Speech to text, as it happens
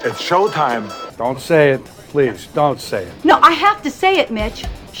It's showtime. Don't say it. Please, don't say it. No, I have to say it, Mitch.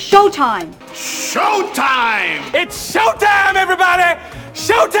 Showtime. Showtime! It's showtime, everybody!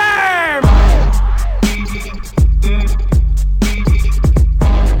 Showtime!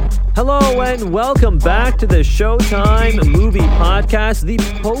 Hello and welcome back to the Showtime Movie Podcast, the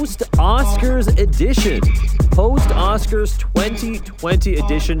post-Oscars edition. Post-Oscars 2020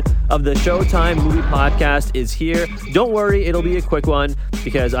 edition of the Showtime Movie Podcast is here. Don't worry, it'll be a quick one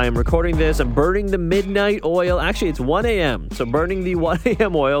because I am recording this. I'm burning the midnight oil. Actually, it's 1 a.m. So burning the 1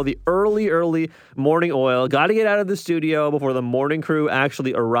 a.m. oil, the early morning oil. Got to get out of the studio before the morning crew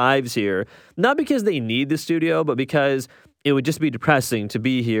actually arrives here. Not because they need the studio, but because it would just be depressing to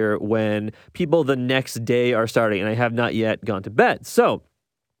be here when people the next day are starting and I have not yet gone to bed. So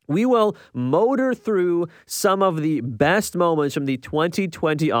we will motor through some of the best moments from the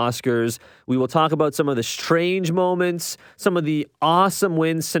 2020 Oscars. We will talk about some of the strange moments, some of the awesome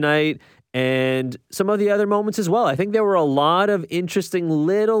wins tonight, and some of the other moments as well. I think there were a lot of interesting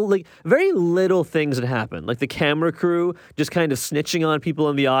very little things that happened. Like the camera crew just kind of snitching on people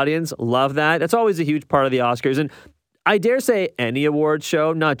in the audience. Love that. That's always a huge part of the Oscars. And I dare say any awards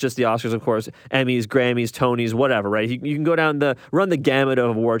show, not just the Oscars, of course, Emmys, Grammys, Tonys, whatever, right? You can go down run the gamut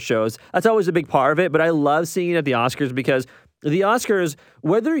of award shows. That's always a big part of it, but I love seeing it at the Oscars because the Oscars,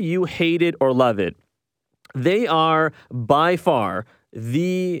 whether you hate it or love it, they are by far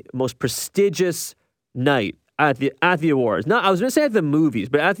the most prestigious night at the awards. Not, I was going to say at the movies,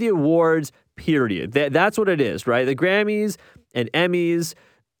 but at the awards, period. That's what it is, right? The Grammys and Emmys,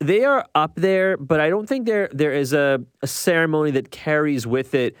 they are up there, but I don't think there is a ceremony that carries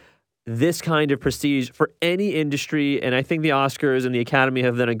with it this kind of prestige for any industry. And I think the Oscars and the Academy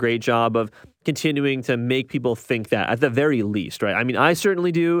have done a great job of continuing to make people think that, at the very least, right? I mean, I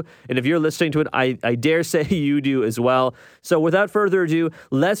certainly do. And if you're listening to it, I dare say you do as well. So without further ado,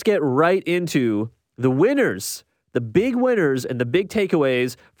 let's get right into the winners, the big winners and the big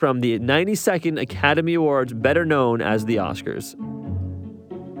takeaways from the 92nd Academy Awards, better known as the Oscars.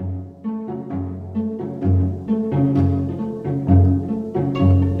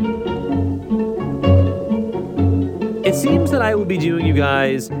 It seems that I would be doing you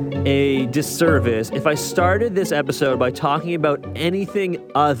guys a disservice if I started this episode by talking about anything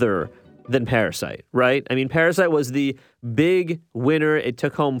other than Parasite, right? I mean, Parasite was the big winner. It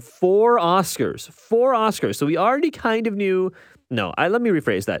took home 4 Oscars. So we already kind of knew. Let me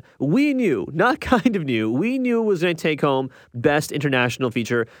rephrase that. We knew, not kind of knew. We knew it was going to take home Best International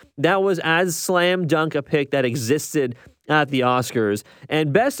Feature. That was as slam dunk a pick that existed at the Oscars.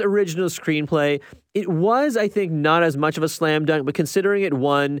 And Best Original Screenplay, it was, I think, not as much of a slam dunk, but considering it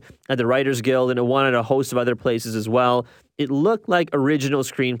won at the Writers Guild and it won at a host of other places as well, it looked like Original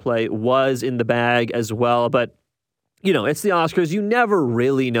Screenplay was in the bag as well. But you know, it's the Oscars. You never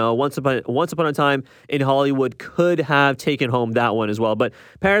really know. Once upon a time in Hollywood could have taken home that one as well. But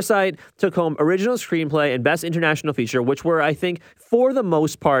Parasite took home Original Screenplay and Best International Feature, which were, I think, for the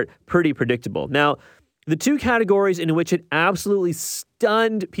most part, pretty predictable. Now, the 2 categories in which it absolutely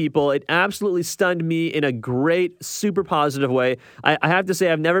stunned people, it absolutely stunned me in a great, super positive way. I have to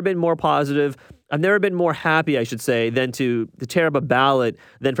say, I've never been more positive. I've never been more happy, I should say, than to tear up a ballot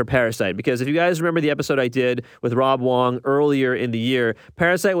than for Parasite. Because if you guys remember the episode I did with Rob Wong earlier in the year,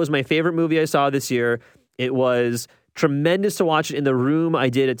 Parasite was my favorite movie I saw this year. It was tremendous to watch it in the room I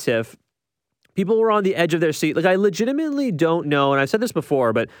did at TIFF. People were on the edge of their seat. Like, I legitimately don't know, and I've said this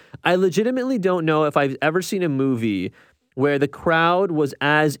before, but I legitimately don't know if I've ever seen a movie where the crowd was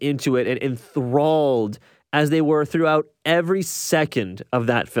as into it and enthralled as they were throughout every second of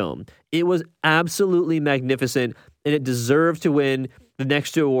that film. It was absolutely magnificent, and it deserved to win the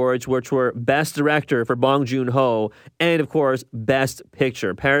next 2 awards, which were Best Director for Bong Joon-ho and, of course, Best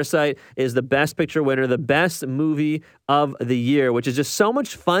Picture. Parasite is the Best Picture winner, the best movie of the year, which is just so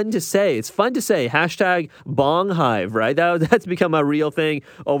much fun to say. It's fun to say. Hashtag BongHive, right? That's become a real thing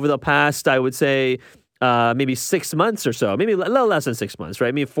over the past, I would say, maybe 6 months or so. Maybe a little less than 6 months,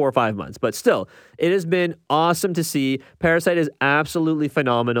 right? Maybe 4 or 5 months. But still, it has been awesome to see. Parasite is absolutely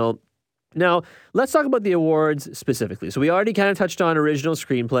phenomenal. Now, let's talk about the awards specifically. So we already kind of touched on Original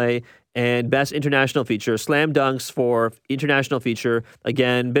Screenplay and Best International Feature. Slam dunks for International Feature.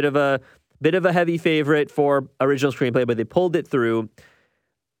 Again, bit of a heavy favorite for Original Screenplay, but they pulled it through.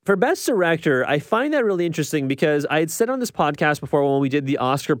 For Best Director, I find that really interesting because I had said on this podcast before when we did the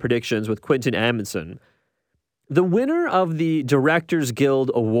Oscar predictions with Quentin Amundsen, the winner of the Directors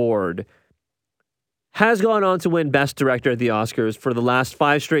Guild Award has gone on to win Best Director at the Oscars for the last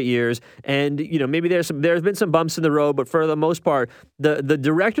 5 straight years. And, you know, maybe there's been some bumps in the road, but for the most part, the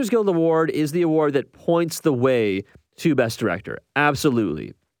Directors Guild Award is the award that points the way to Best Director.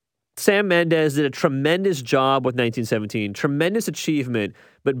 Absolutely. Sam Mendes did a tremendous job with 1917, tremendous achievement.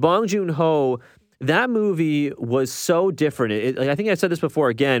 But Bong Joon-ho, that movie was so different. I think I said this before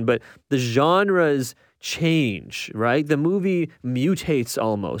again, but the genres change, right? The movie mutates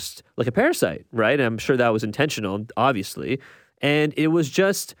almost like a Parasite, right? And I'm sure that was intentional, obviously. And it was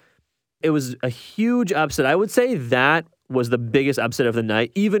a huge upset. I would say that was the biggest upset of the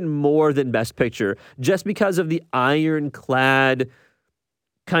night, even more than Best Picture, just because of the ironclad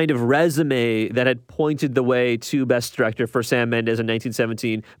kind of resume that had pointed the way to Best Director for Sam Mendes in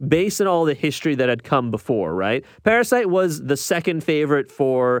 1917, based on all the history that had come before, right? Parasite was the second favorite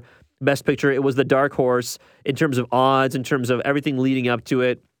for Best Picture. It was the dark horse in terms of odds, in terms of everything leading up to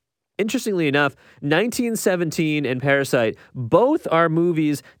it. Interestingly enough, 1917 and Parasite both are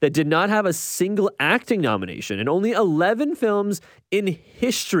movies that did not have a single acting nomination, and only 11 films in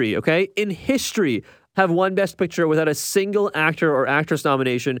history, have won Best Picture without a single actor or actress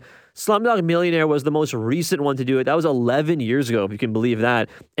nomination. Slumdog Millionaire was the most recent one to do it. That was 11 years ago, if you can believe that.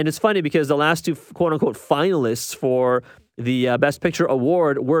 And it's funny because the last two quote-unquote finalists for the Best Picture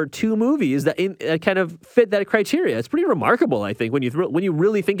award were two movies that kind of fit that criteria. It's pretty remarkable, I think, when you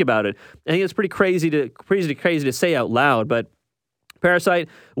really think about it. I think it's pretty crazy to say out loud. But Parasite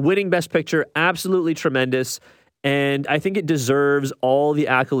winning Best Picture, absolutely tremendous, and I think it deserves all the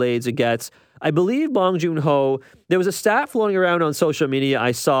accolades it gets. I believe Bong Joon-ho, there was a stat floating around on social media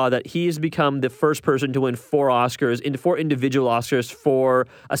I saw that he's become the first person to win four individual Oscars for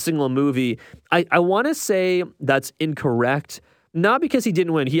a single movie. I want to say that's incorrect. Not because he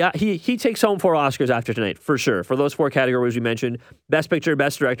didn't win. He takes home 4 Oscars after tonight, for sure. For those 4 categories we mentioned, Best Picture,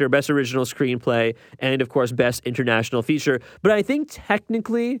 Best Director, Best Original Screenplay, and of course, Best International Feature. But I think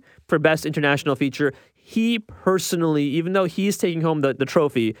technically for Best International Feature, he personally, even though he's taking home the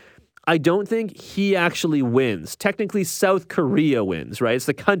trophy, I don't think he actually wins. Technically, South Korea wins, right? It's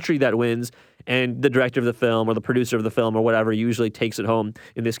the country that wins, and the director of the film or the producer of the film or whatever usually takes it home.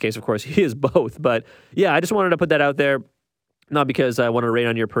 In this case, of course, he is both. But yeah, I just wanted to put that out there. Not because I want to rain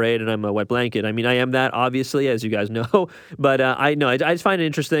on your parade and I'm a wet blanket. I mean, I am that, obviously, as you guys know. But I just find it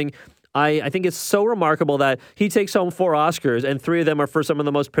interesting. I think it's so remarkable that he takes home 4 Oscars, and 3 of them are for some of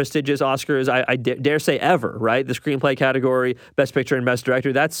the most prestigious Oscars, I dare say, ever, right? The screenplay category, Best Picture and Best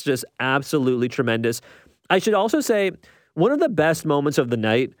Director. That's just absolutely tremendous. I should also say, one of the best moments of the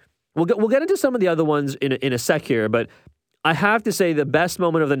night, we'll get into some of the other ones in a sec here, but I have to say the best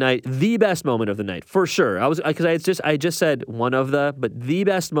moment of the night, for sure. I just said one of but the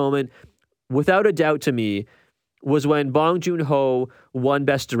best moment, without a doubt to me, was when Bong Joon-ho won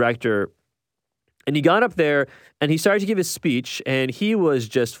Best Director. And he got up there and he started to give his speech, and he was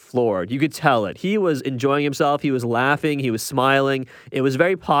just floored. You could tell it. He was enjoying himself. He was laughing. He was smiling. It was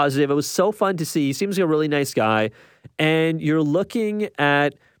very positive. It was so fun to see. He seems like a really nice guy. And you're looking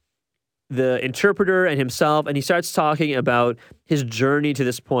at the interpreter and himself, and he starts talking about his journey to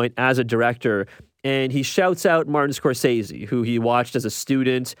this point as a director. And he shouts out Martin Scorsese, who he watched as a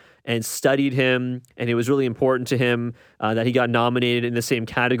student and studied him, and it was really important to him that he got nominated in the same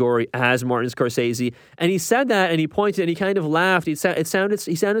category as Martin Scorsese. And he said that, and he pointed, and he kind of laughed. He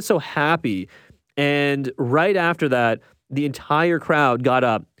sounded so happy. And right after that, the entire crowd got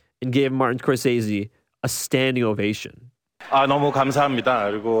up and gave Martin Scorsese a standing ovation. 너무 감사합니다.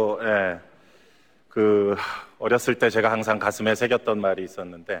 그리고 어렸을 때 제가 항상 가슴에 새겼던 말이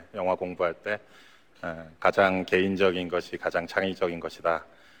있었는데 영화 공부할 때 가장 개인적인 것이 가장 창의적인 것이다.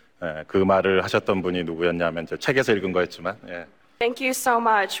 그 말을 하셨던 분이 누구였냐면 저 책에서 읽은 거였지만. Thank you so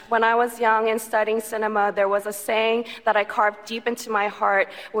much. When I was young and studying cinema, there was a saying that I carved deep into my heart,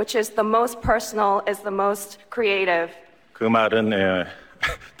 which is the most personal is the most creative. 그 말은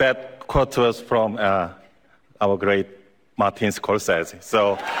that quote was from our great Martin Scorsese.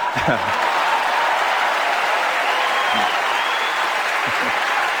 So.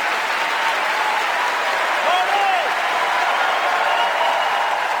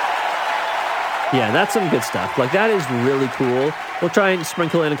 Yeah, that's some good stuff. Like, that is really cool. We'll try and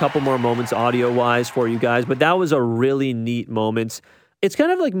sprinkle in a couple more moments audio-wise for you guys, but that was a really neat moment. It's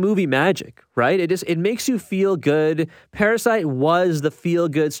kind of like movie magic, right? It makes you feel good. Parasite was the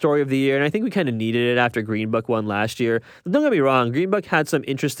feel-good story of the year, and I think we kind of needed it after Green Book won last year. Don't get me wrong, Green Book had some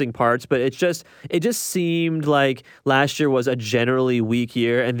interesting parts, but it just seemed like last year was a generally weak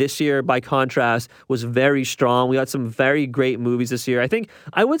year, and this year, by contrast, was very strong. We got some very great movies this year.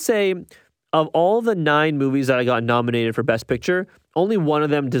 I would say, of all the 9 movies that I got nominated for Best Picture, only one of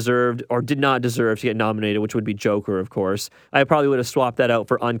them deserved or did not deserve to get nominated, which would be Joker, of course. I probably would have swapped that out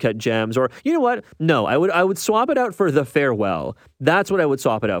for Uncut Gems, or you know what? No, I would swap it out for The Farewell. That's what I would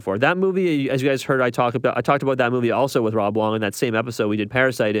swap it out for. That movie, as you guys heard, I talked about that movie also with Rob Wong in that same episode we did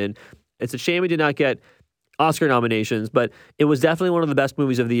Parasite in. It's a shame we did not get Oscar nominations, but it was definitely one of the best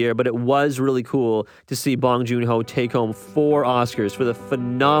movies of the year. But it was really cool to see Bong Joon-ho take home 4 Oscars for the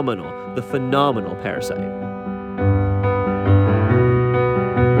phenomenal Parasite.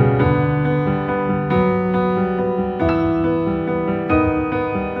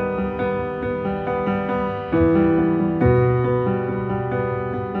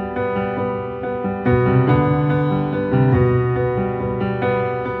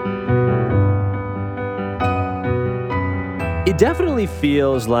 It definitely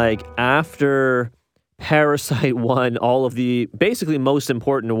feels like after Parasite won all of the basically most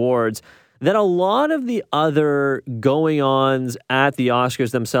important awards, that a lot of the other going-ons at the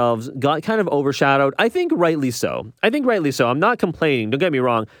Oscars themselves got kind of overshadowed. I think rightly so. I'm not complaining. Don't get me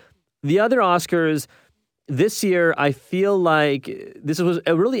wrong. The other Oscars this year, I feel like this was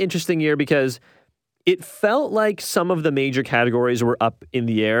a really interesting year because it felt like some of the major categories were up in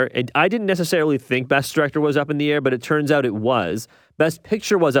the air. And I didn't necessarily think Best Director was up in the air, but it turns out it was. Best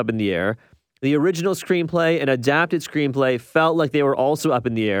Picture was up in the air. The original screenplay and adapted screenplay felt like they were also up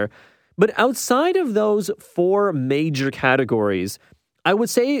in the air. But outside of those 4 major categories, I would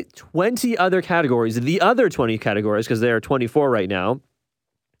say 20 other categories, the other 20 categories, because there are 24 right now,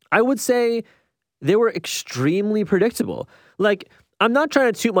 I would say they were extremely predictable. Like, I'm not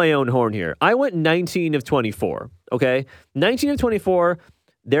trying to toot my own horn here. I went 19 of 24, okay? 19 of 24.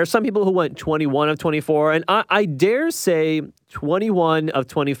 There are some people who went 21 of 24, and I dare say 21 of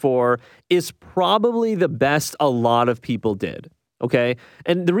 24 is probably the best a lot of people did, okay?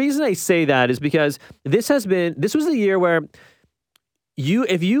 And the reason I say that is because this was the year where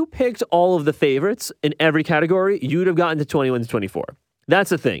if you picked all of the favorites in every category, you'd have gotten to 21 to 24.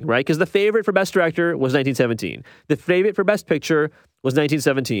 That's the thing, right? Because the favorite for Best Director was 1917. The favorite for Best Picture was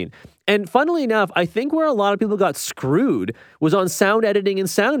 1917. And funnily enough, I think where a lot of people got screwed was on sound editing and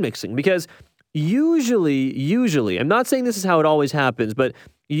sound mixing. Because usually, I'm not saying this is how it always happens, but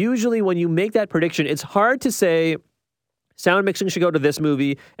usually when you make that prediction, it's hard to say sound mixing should go to this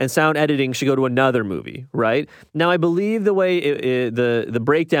movie and sound editing should go to another movie, right? Now, I believe the way the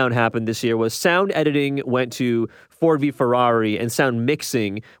breakdown happened this year was sound editing went to Ford v. Ferrari and sound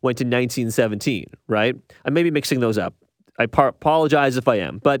mixing went to 1917, right? I may be mixing those up. I apologize if I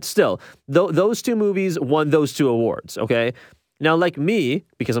am. But still, those 2 movies won those 2 awards, okay? Now, like me,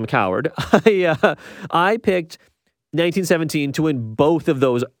 because I'm a coward, I picked 1917 to win both of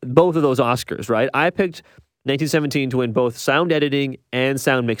those Oscars, right? I picked 1917 to win both sound editing and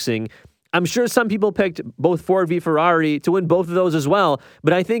sound mixing. I'm sure some people picked both Ford v. Ferrari to win both of those as well,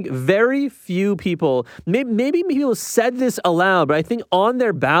 but I think very few people, maybe people said this aloud, but I think on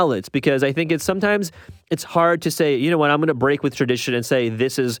their ballots, because I think sometimes it's hard to say, you know what, I'm going to break with tradition and say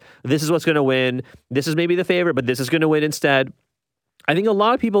this is what's going to win. This is maybe the favorite, but this is going to win instead. I think a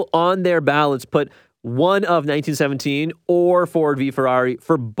lot of people on their ballots put one of 1917 or Ford v. Ferrari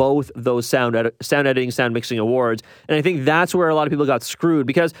for both those sound editing, sound mixing awards. And I think that's where a lot of people got screwed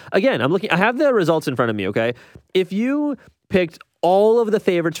because, again, I have the results in front of me, okay? If you picked all of the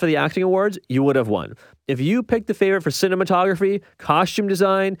favorites for the acting awards, you would have won. If you picked the favorite for cinematography, costume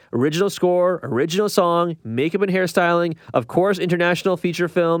design, original score, original song, makeup and hairstyling, of course, international feature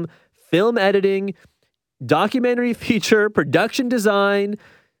film, film editing, documentary feature, production design,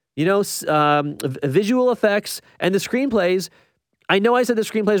 visual effects, and the screenplays. I know I said the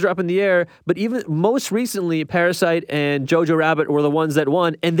screenplays are up in the air, but even most recently, Parasite and Jojo Rabbit were the ones that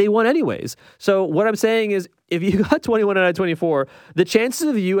won, and they won anyways. So what I'm saying is, if you got 21 out of 24, the chances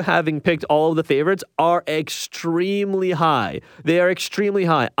of you having picked all of the favorites are extremely high. They are extremely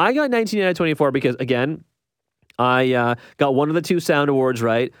high. I got 19 out of 24 because, again, I got one of the 2 sound awards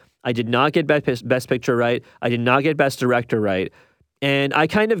right. I did not get Best Picture right. I did not get Best Director right. And I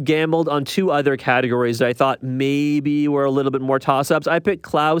kind of gambled on 2 other categories that I thought maybe were a little bit more toss-ups. I picked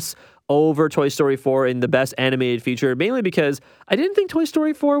Klaus over Toy Story 4 in the Best Animated Feature, mainly because I didn't think Toy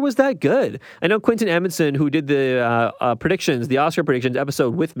Story 4 was that good. I know Quentin Edmondson, who did the Oscar predictions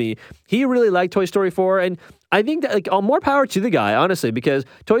episode with me, he really liked Toy Story 4, and I think that more power to the guy, honestly, because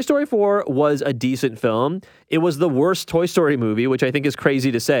Toy Story 4 was a decent film. It was the worst Toy Story movie, which I think is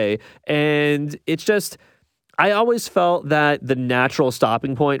crazy to say, and it's just, I always felt that the natural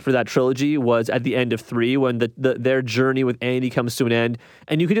stopping point for that trilogy was at the end of 3 when their journey with Andy comes to an end,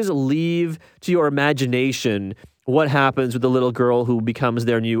 and you could just leave to your imagination what happens with the little girl who becomes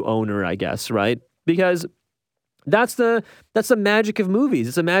their new owner, I guess, right? Because That's the magic of movies.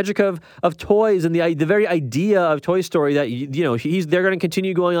 It's the magic of toys and the very idea of Toy Story that they're going to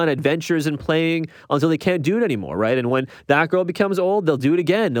continue going on adventures and playing until they can't do it anymore, right? And when that girl becomes old, they'll do it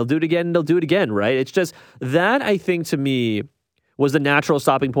again. They'll do it again. And they'll do it again, right? It's just that, I think, to me was the natural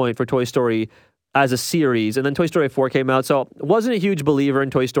stopping point for Toy Story as a series. And then Toy Story 4 came out, so wasn't a huge believer in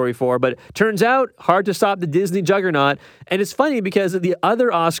Toy Story 4, but turns out hard to stop the Disney juggernaut. And it's funny because the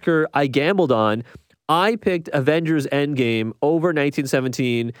other Oscar I gambled on, I picked Avengers Endgame over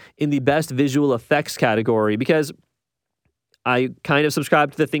 1917 in the best visual effects category because I kind of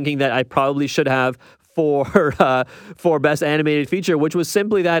subscribed to the thinking that I probably should have for best animated feature, which was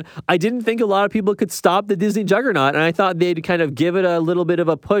simply that I didn't think a lot of people could stop the Disney juggernaut, and I thought they'd kind of give it a little bit of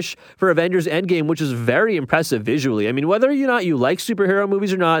a push for Avengers Endgame, which is very impressive visually. I mean, whether or not you like superhero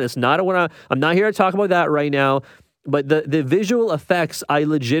movies or not, that's not what I'm not here to talk about that right now. But the visual effects, I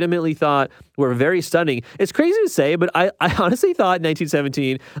legitimately thought were very stunning. It's crazy to say, but I honestly thought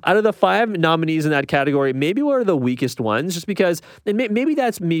 1917, out of the 5 nominees in that category, maybe were the weakest ones, just because, and maybe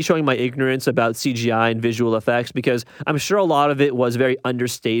that's me showing my ignorance about CGI and visual effects, because I'm sure a lot of it was very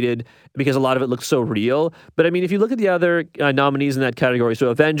understated, because a lot of it looks so real. But I mean, if you look at the other nominees in that category, so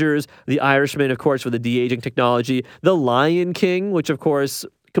Avengers, The Irishman, of course, for the de-aging technology, The Lion King, which of course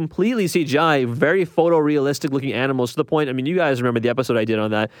completely CGI, very photorealistic looking animals to the point, I mean, you guys remember the episode I did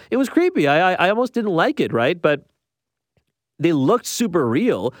on that. It was creepy. I almost didn't like it, right? But they looked super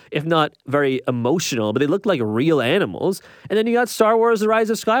real, if not very emotional, but they looked like real animals. And then you got Star Wars The Rise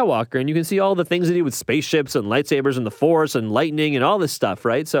of Skywalker, and you can see all the things they do with spaceships and lightsabers and the Force and lightning and all this stuff,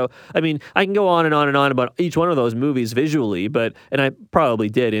 right? So, I mean, I can go on and on and on about each one of those movies visually, and I probably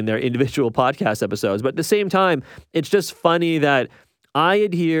did in their individual podcast episodes. But at the same time, it's just funny that I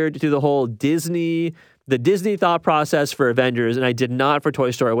adhered to the whole Disney thought process for Avengers, and I did not for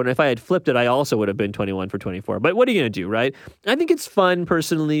Toy Story. When if I had flipped it, I also would have been 21 for 24. But what are you going to do, right? I think it's fun,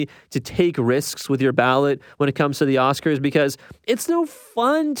 personally, to take risks with your ballot when it comes to the Oscars, because it's no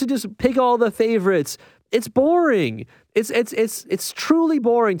fun to just pick all the favorites. It's boring. It's truly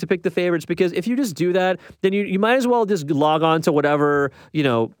boring to pick the favorites, because if you just do that, then you might as well just log on to whatever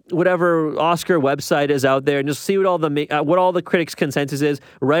Oscar website is out there and just see what all the critics' consensus is,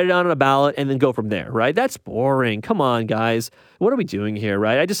 write it on a ballot, and then go from there, right? That's boring. Come on, guys. What are we doing here,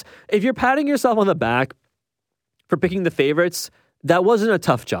 right? If you're patting yourself on the back for picking the favorites, that wasn't a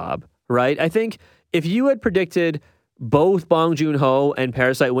tough job, right? I think if you had predicted both Bong Joon-ho and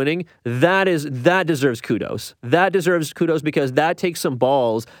Parasite winning, that deserves kudos. That deserves kudos, because that takes some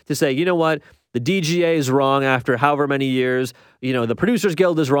balls to say, you know what, the DGA is wrong after however many years, the Producers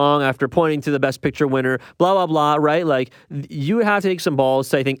Guild is wrong after pointing to the Best Picture winner, blah, blah, blah, right? Like, you have to take some balls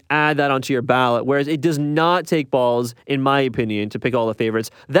to, I think, add that onto your ballot, whereas it does not take balls, in my opinion, to pick all the favorites.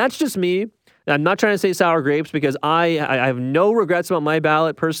 That's just me. I'm not trying to say sour grapes, because I have no regrets about my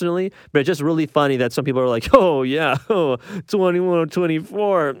ballot personally, but it's just really funny that some people are like, 21 or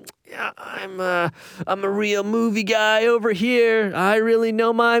 24. Yeah, I'm a real movie guy over here. I really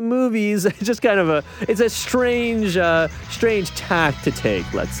know my movies. It's just kind of it's a strange tack to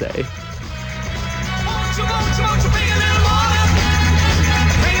take, let's say.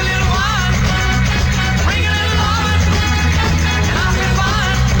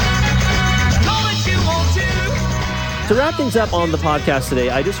 To wrap things up on the podcast today,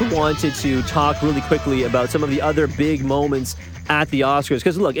 I just wanted to talk really quickly about some of the other big moments at the Oscars.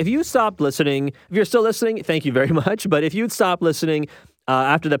 Because look, if you stopped listening, if you're still listening, thank you very much. But if you'd stopped listening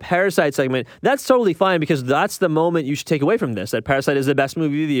after the Parasite segment, that's totally fine, because that's the moment you should take away from this. That Parasite is the best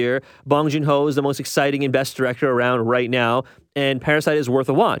movie of the year. Bong Joon-ho is the most exciting and best director around right now. And Parasite is worth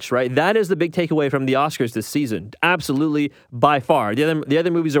a watch, right? That is the big takeaway from the Oscars this season. Absolutely, by far. The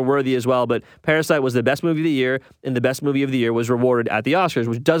other movies are worthy as well, but Parasite was the best movie of the year, and the best movie of the year was rewarded at the Oscars,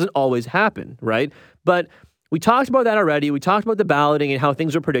 which doesn't always happen, right? But we talked about that already. We talked about the balloting and how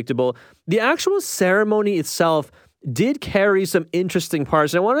things are predictable. The actual ceremony itself did carry some interesting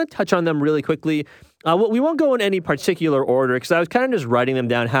parts, and I want to touch on them really quickly. We won't go in any particular order, because I was kind of just writing them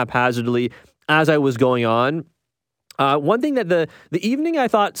down haphazardly as I was going on. One thing that the evening I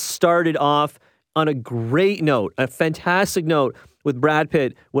thought started off on a great note, a fantastic note, with Brad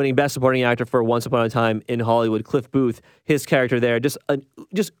Pitt winning Best Supporting Actor for Once Upon a Time in Hollywood. Cliff Booth, his character there, just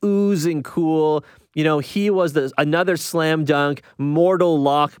oozing cool. He was another slam dunk, mortal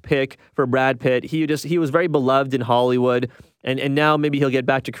lock pick for Brad Pitt. He was very beloved in Hollywood, and now maybe he'll get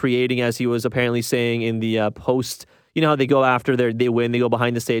back to creating, as he was apparently saying in the post You know how they go after they win, they go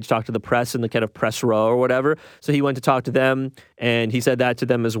behind the stage, talk to the press in the kind of press row or whatever. So he went to talk to them, and he said that to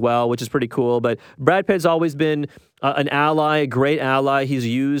them as well, which is pretty cool. But Brad Pitt's always been an ally, a great ally. He's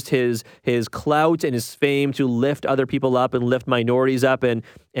used his clout and his fame to lift other people up and lift minorities up and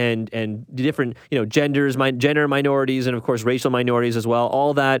different gender minorities and of course racial minorities as well.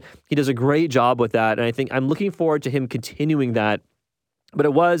 All that, he does a great job with that, and I think I'm looking forward to him continuing that. But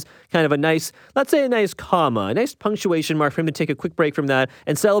it was kind of a nice, let's say a nice comma, a nice punctuation mark for him to take a quick break from that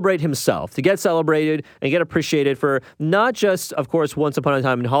and celebrate himself, to get celebrated and get appreciated for not just, of course, Once Upon a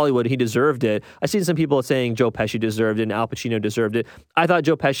Time in Hollywood. He deserved it. I've seen some people saying Joe Pesci deserved it and Al Pacino deserved it. I thought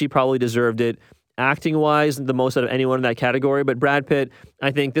Joe Pesci probably deserved it acting-wise, the most out of anyone in that category. But Brad Pitt,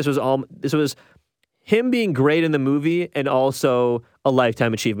 I think this was him being great in the movie and also a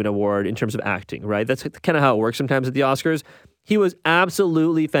Lifetime Achievement Award in terms of acting, right? That's kind of how it works sometimes at the Oscars. He was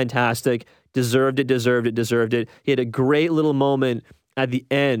absolutely fantastic. Deserved it. He had a great little moment at the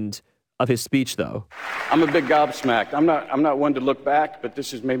end of his speech, though. I'm a bit gobsmacked. I'm not one to look back, but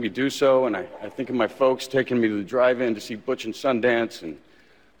this has made me do so, and I think of my folks taking me to the drive-in to see Butch and Sundance and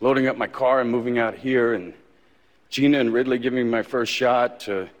loading up my car and moving out here, and Gina and Ridley giving me my first shot,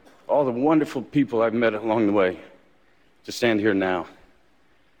 to all the wonderful people I've met along the way, to stand here now.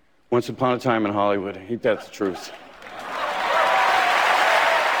 Once upon a time in Hollywood. Ain't that the truth?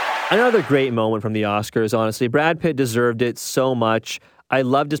 Another great moment from the Oscars, honestly. Brad Pitt deserved it so much. I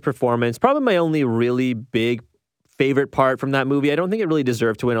loved his performance. Probably my only really big favorite part from that movie. I don't think it really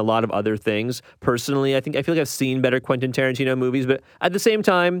deserved to win a lot of other things. Personally, I feel like I've seen better Quentin Tarantino movies, but at the same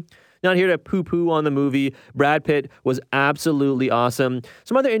time, not here to poo-poo on the movie. Brad Pitt was absolutely awesome.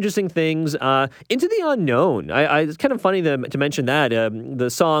 Some other interesting things. Into the Unknown. It's kind of funny to mention that. The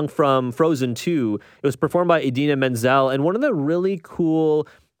song from Frozen 2, it was performed by Idina Menzel, and one of the really cool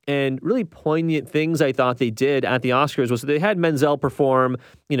and really poignant things I thought they did at the Oscars was that they had Menzel perform,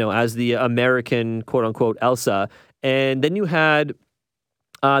 as the American quote-unquote Elsa, and then you had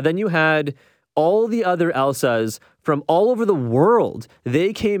all the other Elsas from all over the world.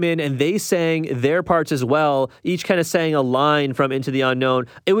 They came in and they sang their parts as well, each kind of sang a line from Into the Unknown.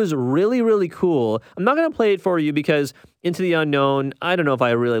 It was really, really cool. I'm not going to play it for you because Into the Unknown, I don't know if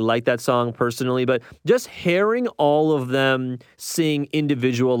I really like that song personally, but just hearing all of them sing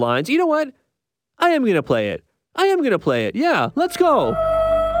individual lines, you know what? I am going to play it. Yeah, let's go.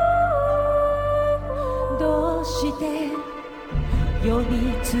 どうして呼び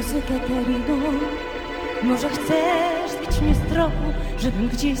続けてるの? Może chcesz zbić mnie z tropu, żebym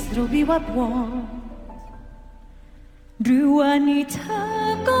gdzieś zrobiła błąd. หรือว่านี่เธอ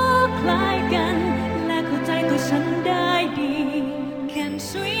ก็คล้ายกันและเข้าใจตัวฉันได้ดี Que en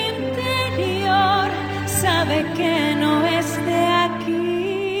su interior sabe que no es de aquí.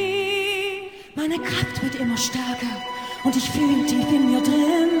 Meine Kraft wird immer stärker und ich fühle ihn tief in mir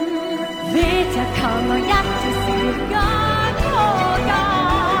drin. Ветер камнях ты сырья твоя.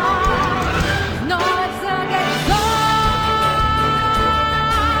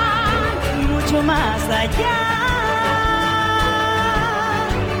 Mucho más allá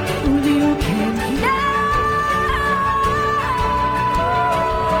de lo que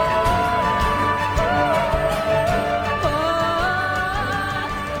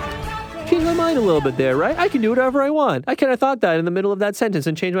Changed my mind a little bit there, right? I can do whatever I want. I kind of thought that in the middle of that sentence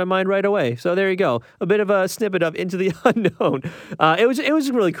and changed my mind right away. So there you go. A bit of a snippet of Into the Unknown. It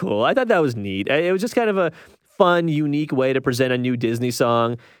was really cool. I thought that was neat. It was just kind of a fun, unique way to present a new Disney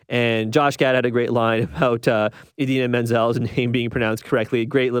song. And Josh Gad had a great line about Idina Menzel's name being pronounced correctly.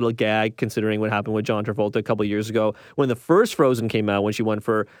 Great little gag considering what happened with John Travolta a couple years ago when the first Frozen came out, when she won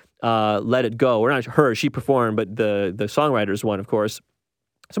for Let It Go. Or not her, she performed, but the songwriters won, of course.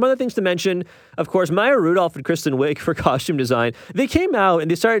 Some other things to mention, of course, Maya Rudolph and Kristen Wiig for costume design. They came out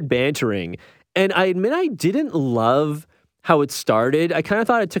and they started bantering. And I admit I didn't love how it started. I kind of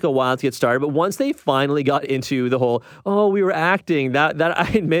thought it took a while to get started, but once they finally got into the whole, we were acting, that I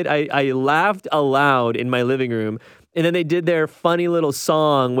admit I laughed aloud in my living room. And then they did their funny little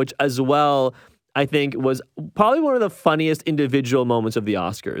song, which as well, I think was probably one of the funniest individual moments of the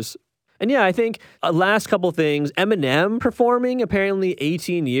Oscars. And yeah, I think last couple things, Eminem performing apparently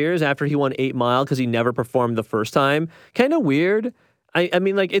 18 years after he won 8 Mile because he never performed the first time. Kind of weird. I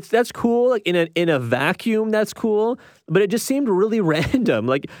mean, like that's cool. Like in a vacuum, that's cool. But it just seemed really random.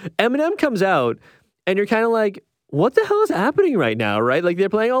 Like Eminem comes out, and you're kind of like, what the hell is happening right now? Right? Like they're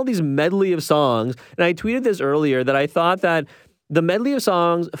playing all these medley of songs. And I tweeted this earlier that I thought that the medley of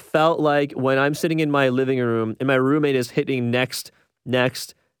songs felt like when I'm sitting in my living room and my roommate is hitting next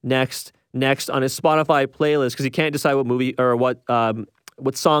on his Spotify playlist because he can't decide what movie or what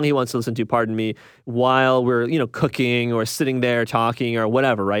what song he wants to listen to, pardon me, while we're, cooking or sitting there talking or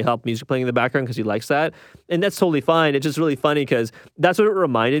whatever, right? Help music playing in the background because he likes that. And that's totally fine. It's just really funny because that's what it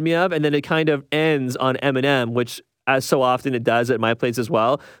reminded me of. And then it kind of ends on Eminem, which as so often it does at my place as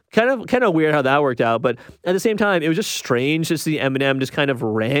well. Kind of weird how that worked out. But at the same time, it was just strange to see Eminem just kind of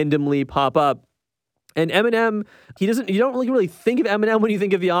randomly pop up. And Eminem, you don't really think of Eminem when you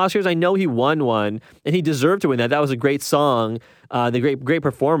think of the Oscars. I know he won one and he deserved to win that. That was a great song, the great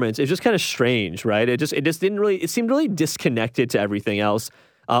performance. It's just kind of strange, right? It seemed really disconnected to everything else,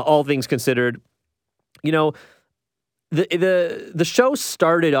 all things considered. The show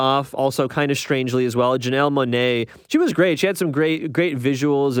started off also kind of strangely as well. Janelle Monáe, she was great. She had some great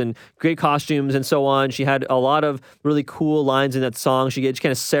visuals and great costumes and so on. She had a lot of really cool lines in that song. She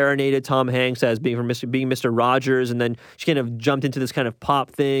kind of serenaded Tom Hanks as being Mr. Rogers, and then she kind of jumped into this kind of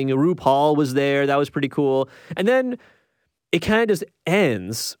pop thing. RuPaul was there. That was pretty cool. And then it kind of just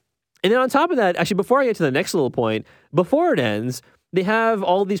ends. And then on top of that, actually, before I get to the next little point, before it ends, they have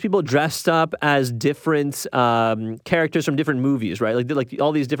all these people dressed up as different characters from different movies, right? Like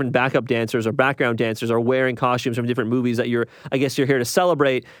all these different backup dancers or background dancers are wearing costumes from different movies that I guess you're here to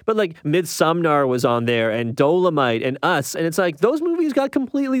celebrate. But like Midsommar was on there and Dolomite and Us. And it's like those movies got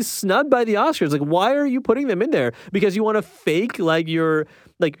completely snubbed by the Oscars. Like, why are you putting them in there? Because you want to fake like you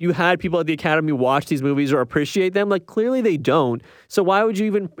had people at the Academy watch these movies or appreciate them? Like, clearly they don't. So why would you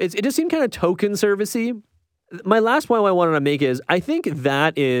even... It just seemed kind of token servicey. My last point I wanted to make is I think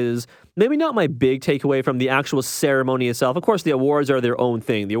that is maybe not my big takeaway from the actual ceremony itself. Of course, the awards are their own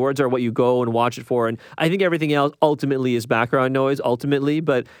thing. The awards are what you go and watch it for. And I think everything else ultimately is background noise,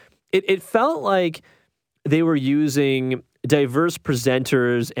 but it felt like they were using diverse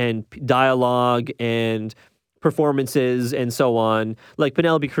presenters and dialogue and performances and so on, like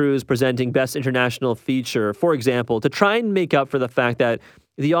Penelope Cruz presenting Best International Feature, for example, to try and make up for the fact that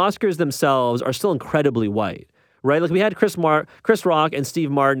the Oscars themselves are still incredibly white, right? Like we had Chris Rock and Steve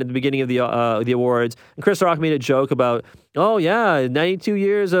Martin at the beginning of the awards, and Chris Rock made a joke about, 92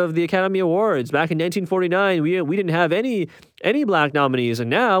 years of the Academy Awards. Back in 1949, we didn't have any black nominees, and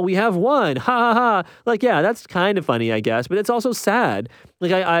now we have one. Ha ha ha! Like, yeah, that's kind of funny, I guess, but it's also sad.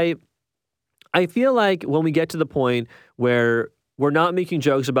 Like I feel like when we get to the point where we're not making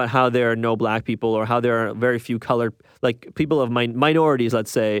jokes about how there are no black people or how there are very few colored, like people of minorities, let's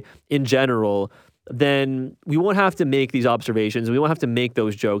say, in general, then we won't have to make these observations. We won't have to make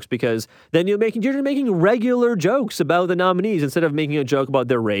those jokes because then you're just making regular jokes about the nominees instead of making a joke about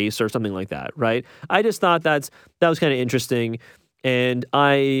their race or something like that, right? I just thought that was kind of interesting, and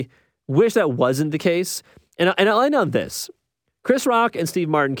I wish that wasn't the case. And I'll end on this. Chris Rock and Steve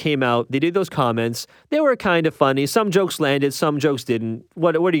Martin came out. They did those comments. They were kind of funny. Some jokes landed, some jokes didn't.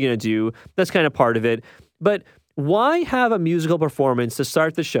 What are you going to do? That's kind of part of it. But why have a musical performance to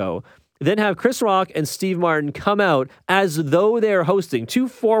start the show, then have Chris Rock and Steve Martin come out as though they're hosting, two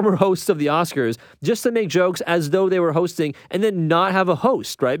former hosts of the Oscars, just to make jokes as though they were hosting, and then not have a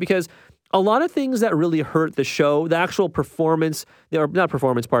host, right? Because a lot of things that really hurt the show, the actual performance,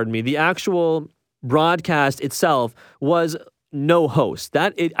 the actual broadcast itself was no host.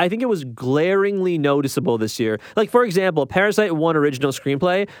 I think it was glaringly noticeable this year. Like, for example, Parasite won original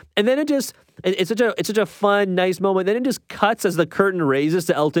screenplay, and then it's such a fun, nice moment. Then it just cuts as the curtain raises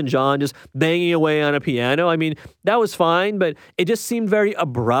to Elton John just banging away on a piano. I mean, that was fine, but it just seemed very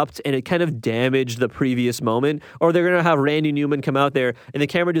abrupt, and it kind of damaged the previous moment. Or they're going to have Randy Newman come out there, and the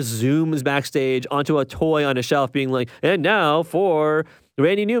camera just zooms backstage onto a toy on a shelf being like, and now for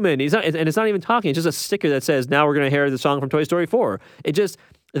Randy Newman. It's not even talking. It's just a sticker that says, now we're going to hear the song from Toy Story 4.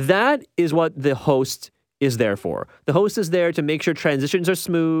 That is what the host is there for. The host is there to make sure transitions are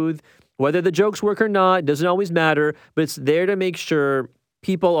smooth. Whether the jokes work or not doesn't always matter, but it's there to make sure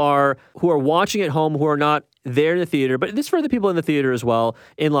people who are watching at home, who are not there in the theater, but this is for the people in the theater as well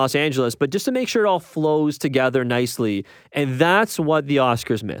in Los Angeles, but just to make sure it all flows together nicely. And that's what the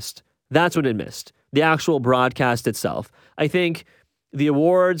Oscars missed. That's what it missed. The actual broadcast itself. I think the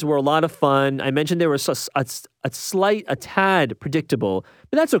awards were a lot of fun. I mentioned they were a tad predictable,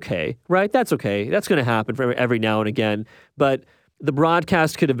 but that's okay, right? That's okay. That's going to happen for every now and again. But the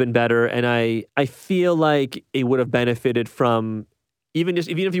broadcast could have been better, and I feel like it would have benefited from even if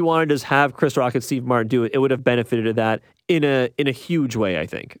you wanted to just have Chris Rock and Steve Martin do it, it would have benefited of that in a huge way, I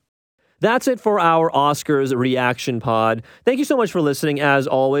think. That's it for our Oscars reaction pod. Thank you so much for listening, as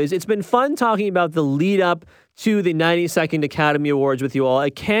always. It's been fun talking about the lead up to the 92nd Academy Awards with you all.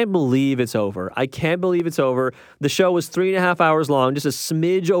 I can't believe it's over. The show was 3.5 hours long, just a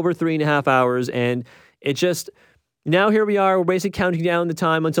smidge over 3.5 hours, and it just... Now here we are. We're basically counting down the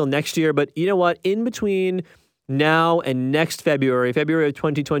time until next year. But you know what? In between now and next February of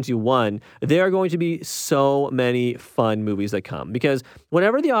 2021, there are going to be so many fun movies that come. Because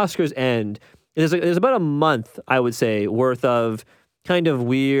whenever the Oscars end, there's about a month, I would say, worth of kind of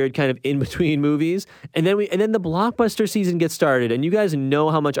weird, kind of in-between movies. And then the blockbuster season gets started. And you guys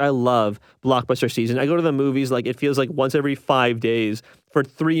know how much I love blockbuster season. I go to the movies like it feels like once every 5 days for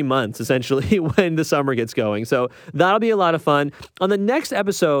 3 months, essentially, when the summer gets going. So that'll be a lot of fun. On the next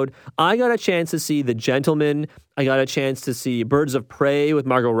episode, I got a chance to see The Gentleman. I got a chance to see Birds of Prey with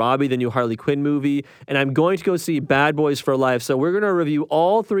Margot Robbie, the new Harley Quinn movie. And I'm going to go see Bad Boys for Life. So we're going to review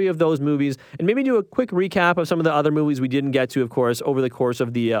all 3 of those movies and maybe do a quick recap of some of the other movies we didn't get to, of course, over the course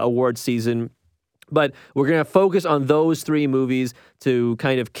of the award season. But we're going to focus on those 3 movies to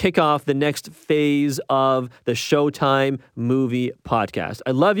kind of kick off the next phase of the Showtime Movie Podcast.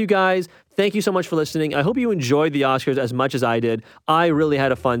 I love you guys. Thank you so much for listening. I hope you enjoyed the Oscars as much as I did. I really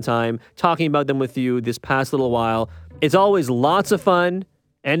had a fun time talking about them with you this past little while. It's always lots of fun.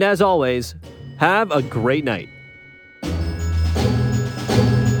 And as always, have a great night.